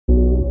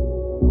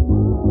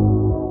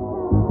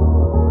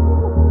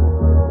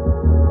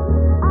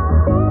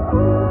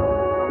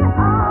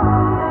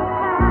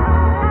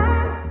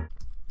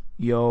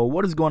Yo,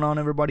 what is going on,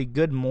 everybody?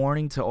 Good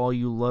morning to all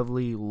you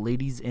lovely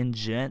ladies and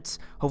gents.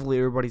 Hopefully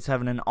everybody's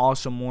having an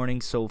awesome morning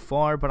so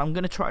far, but I'm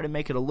going to try to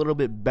make it a little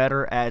bit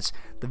better, as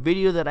the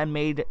video that I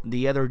made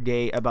the other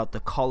day about the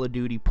Call of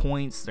Duty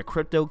points, the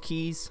crypto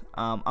keys,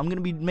 I'm going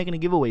to be making a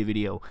giveaway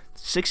video.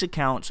 6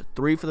 accounts,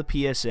 3 for the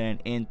PSN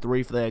and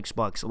 3 for the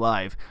Xbox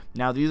Live.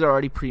 Now, these are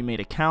already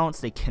pre-made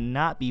accounts. They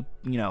cannot be,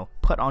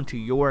 put onto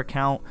your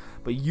account,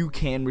 but you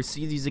can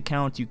receive these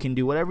accounts. You can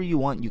do whatever you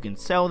want. You can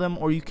sell them,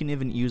 or you can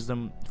even use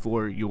them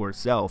for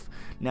yourself.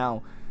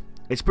 Now,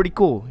 it's pretty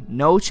cool.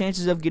 No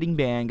chances of getting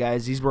banned,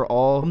 guys. These were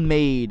all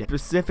made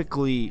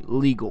specifically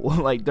legal.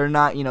 Like, they're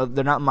not,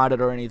 they're not modded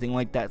or anything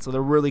like that. So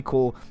they're really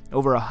cool.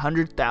 Over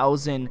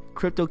 100,000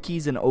 crypto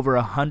keys and over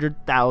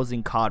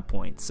 100,000 COD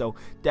points. So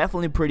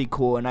definitely pretty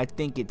cool. And I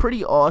think it's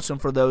pretty awesome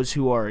for those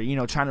who are,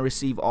 trying to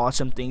receive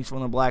awesome things from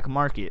the black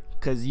market.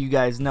 Because you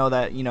guys know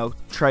that,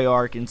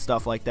 Treyarch and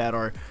stuff like that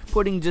are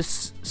putting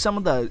just some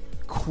of the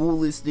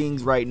coolest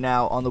things right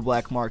now on the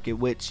black market,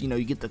 which,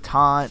 you get the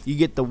taunt, you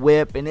get the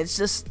whip, and it's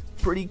just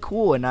pretty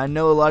cool. And I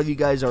know a lot of you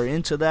guys are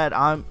into that.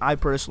 I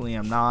personally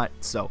am not.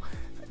 So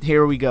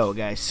here we go,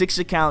 guys. 6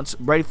 accounts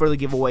ready for the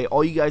giveaway.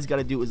 All you guys got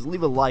to do is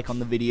leave a like on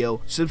the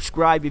video,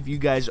 subscribe if you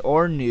guys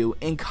are new,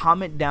 and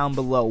comment down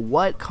below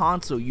what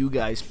console you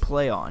guys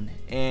play on.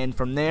 And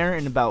from there,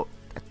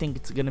 I think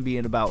it's going to be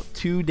in about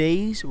 2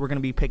 days, we're going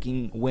to be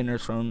picking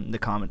winners from the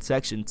comment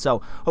section. So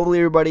hopefully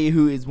everybody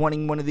who is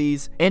wanting one of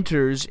these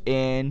enters,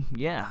 and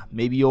yeah,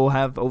 maybe you'll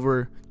have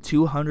over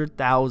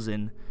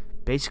 200,000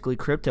 basically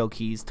crypto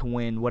keys to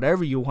win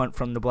whatever you want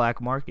from the black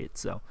market.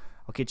 So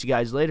I'll catch you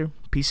guys later.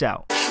 Peace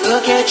out.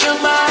 Look at your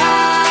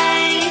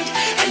mind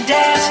and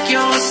ask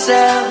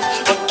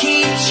yourself what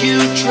keeps you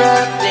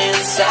trapped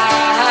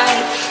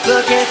inside.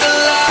 Look at the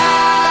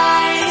light.